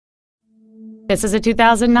This is a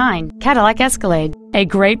 2009 Cadillac Escalade, a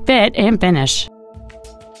great fit and finish.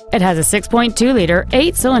 It has a 6.2-liter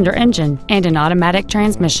 8-cylinder engine and an automatic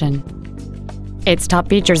transmission. Its top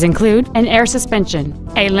features include an air suspension,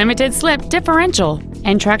 a limited-slip differential,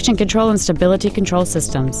 and traction control and stability control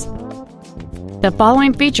systems. The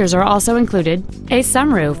following features are also included: a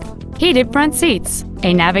sunroof, heated front seats,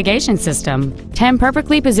 a navigation system, 10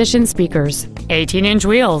 perfectly positioned speakers, 18-inch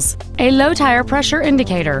wheels, a low tire pressure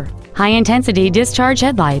indicator, high-intensity discharge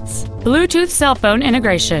headlights, Bluetooth cell phone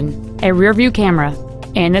integration, a rear-view camera,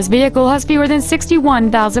 and this vehicle has fewer than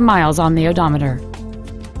 61,000 miles on the odometer.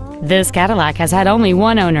 This Cadillac has had only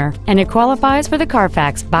one owner, and it qualifies for the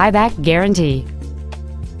Carfax buyback guarantee.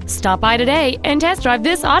 Stop by today and test drive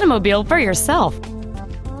this automobile for yourself.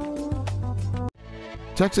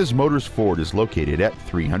 Texas Motors Ford is located at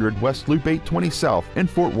 300 West Loop 820 South in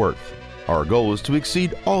Fort Worth. Our goal is to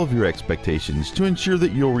exceed all of your expectations to ensure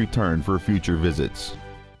that you'll return for future visits.